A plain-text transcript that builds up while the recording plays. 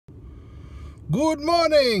Good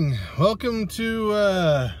morning. Welcome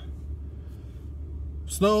to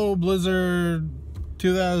Snow Blizzard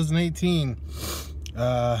 2018.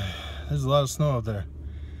 There's a lot of snow out there.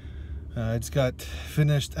 I just got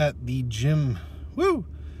finished at the gym. Woo!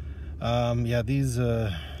 Yeah, these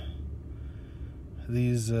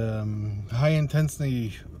high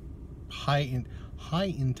intensity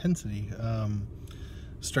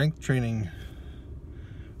strength training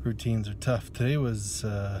routines are tough. Today was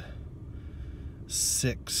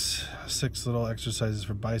six little exercises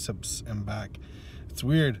for biceps and back. It's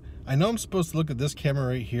weird. I know I'm supposed to look at this camera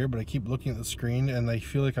right here, but I keep looking at the screen and I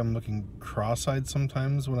feel like I'm looking cross-eyed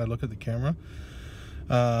sometimes when I look at the camera.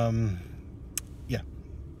 Yeah,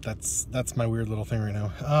 that's my weird little thing right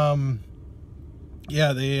now.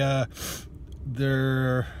 Yeah,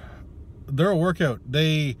 they're a workout.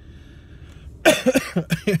 They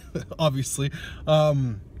obviously,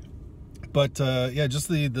 but yeah, just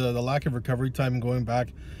the lack of recovery time going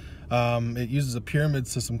back. It uses a pyramid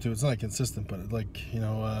system too. It's not consistent, but like, you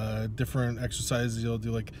know, different exercises. You'll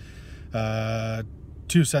do like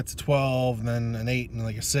 2 sets of 12, and then an 8, and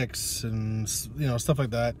like a 6, and you know, stuff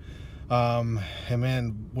like that. And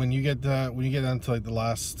man, when you get down to like the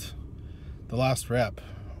last rep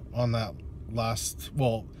on that last,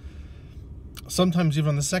 well, sometimes even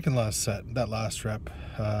on the second last set, that last rep,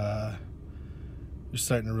 you're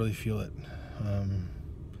starting to really feel it.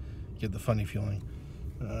 Get the funny feeling.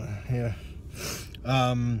 Yeah.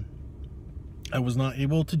 I was not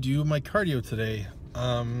able to do my cardio today.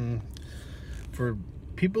 For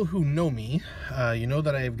people who know me, you know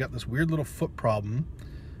that I've got this weird little foot problem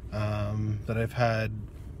that I've had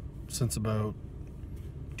since about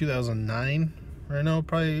 2009, or no,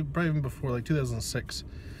 probably even before, like 2006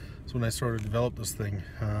 is when I started to develop this thing.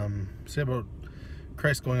 Say about,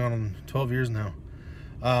 Christ, going on 12 years now.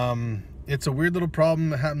 It's a weird little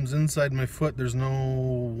problem that happens inside my foot. There's no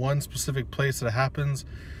one specific place that it happens.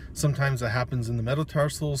 Sometimes it happens in the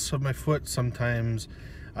metatarsals of my foot. Sometimes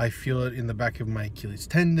I feel it in the back of my Achilles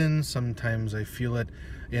tendon. Sometimes I feel it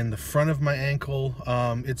in the front of my ankle.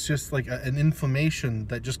 It's just like an inflammation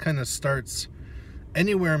that just kind of starts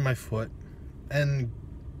anywhere in my foot, and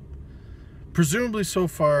presumably so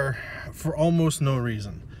far for almost no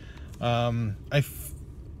reason.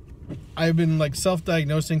 I've been like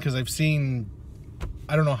self-diagnosing because I've seen,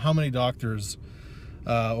 I don't know how many doctors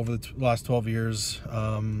over the last 12 years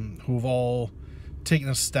who've all taken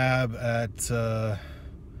a stab at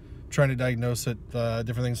trying to diagnose it.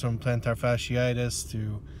 Different things from plantar fasciitis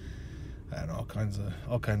to, I don't know,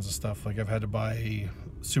 all kinds of stuff. Like, I've had to buy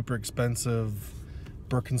super expensive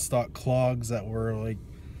Birkenstock clogs that were like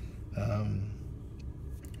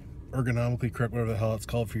ergonomically correct, whatever the hell it's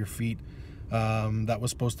called, for your feet. That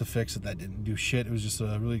was supposed to fix it. That didn't do shit. It was just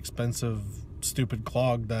a really expensive, stupid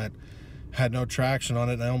clog that had no traction on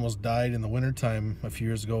it, and I almost died in the wintertime a few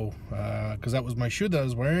years ago because that was my shoe that I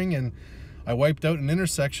was wearing, and I wiped out an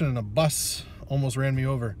intersection and a bus almost ran me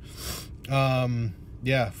over.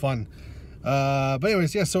 Yeah, fun. But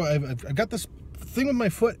anyways, yeah, so I've got this thing with my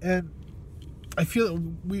foot, and I feel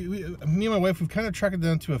me and my wife, we've kind of tracked it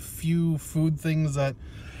down to a few food things that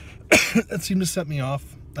that seem to set me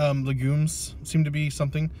off. Legumes seem to be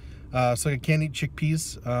something. So I can't eat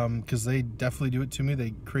chickpeas because they definitely do it to me.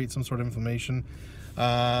 They create some sort of inflammation.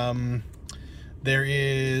 There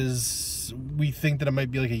is, we think that it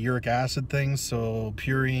might be like a uric acid thing, so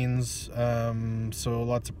purines. So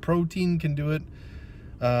lots of protein can do it.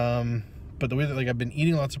 But the way that, like, I've been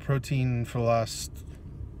eating lots of protein for the last,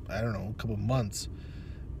 I don't know, a couple of months,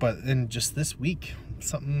 but then just this week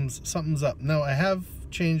something's up. Now, I have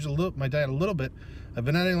changed my diet a little bit. I've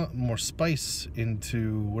been adding a lot more spice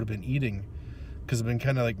into what I've been eating, because I've been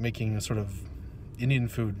kind of like making a sort of Indian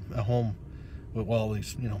food at home with, well, at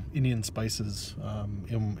least, you know, Indian spices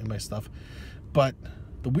in my stuff. But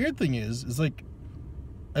the weird thing is like,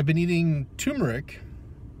 I've been eating turmeric,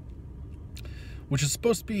 which is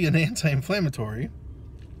supposed to be an anti-inflammatory,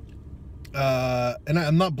 and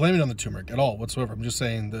I'm not blaming it on the turmeric at all whatsoever. I'm just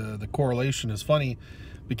saying the correlation is funny,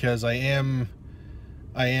 because I am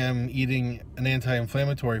eating an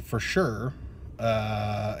anti-inflammatory for sure,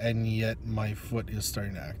 and yet my foot is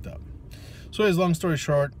starting to act up. So anyways, long story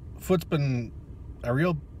short, foot's been a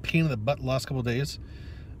real pain in the butt the last couple of days.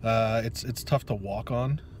 It's tough to walk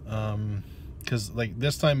on, because like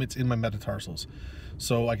this time it's in my metatarsals.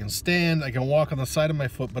 So I can stand, I can walk on the side of my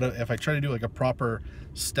foot, but if I try to do like a proper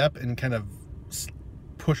step and kind of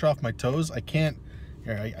push off my toes, I can't.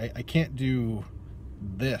 I can't do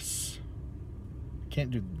this. Can't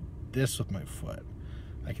do this with my foot.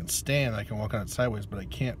 I can stand, I can walk on it sideways, but I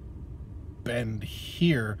can't bend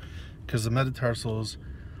here because the metatarsals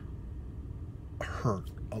hurt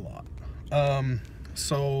a lot.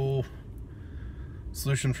 So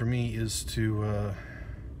solution for me is to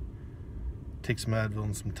take some Advil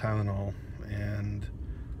and some Tylenol and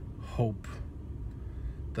hope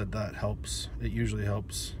that helps. It usually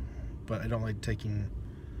helps, but I don't like taking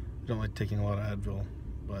a lot of Advil.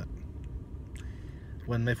 But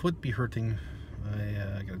when my foot be hurting,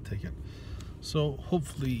 I gotta take it. So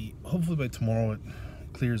hopefully by tomorrow it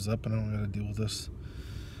clears up and I don't gotta deal with this,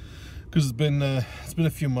 because it's been a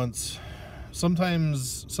few months.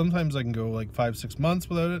 Sometimes I can go like 5-6 months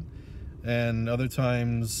without it, and other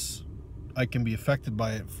times I can be affected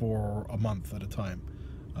by it for a month at a time.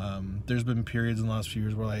 There's been periods in the last few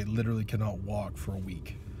years where I literally cannot walk for a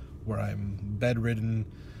week, where I'm bedridden.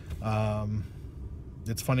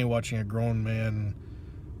 It's funny watching a grown man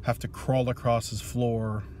have to crawl across his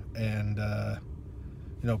floor and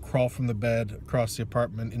crawl from the bed across the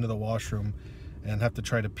apartment into the washroom and have to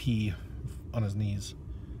try to pee on his knees.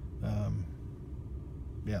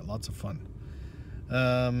 Yeah, lots of fun.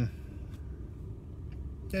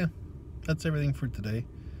 Yeah, that's everything for today.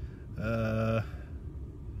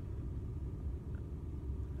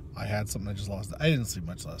 I had something I just lost. I didn't sleep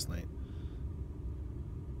much last night.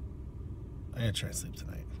 I'm gonna try to sleep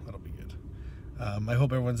tonight. That'll be good. I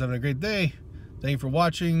hope everyone's having a great day. Thank you for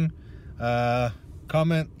watching.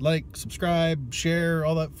 Comment, like, subscribe, share,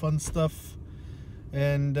 all that fun stuff.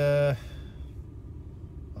 And I'll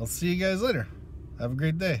see you guys later. Have a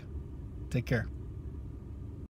great day. Take care.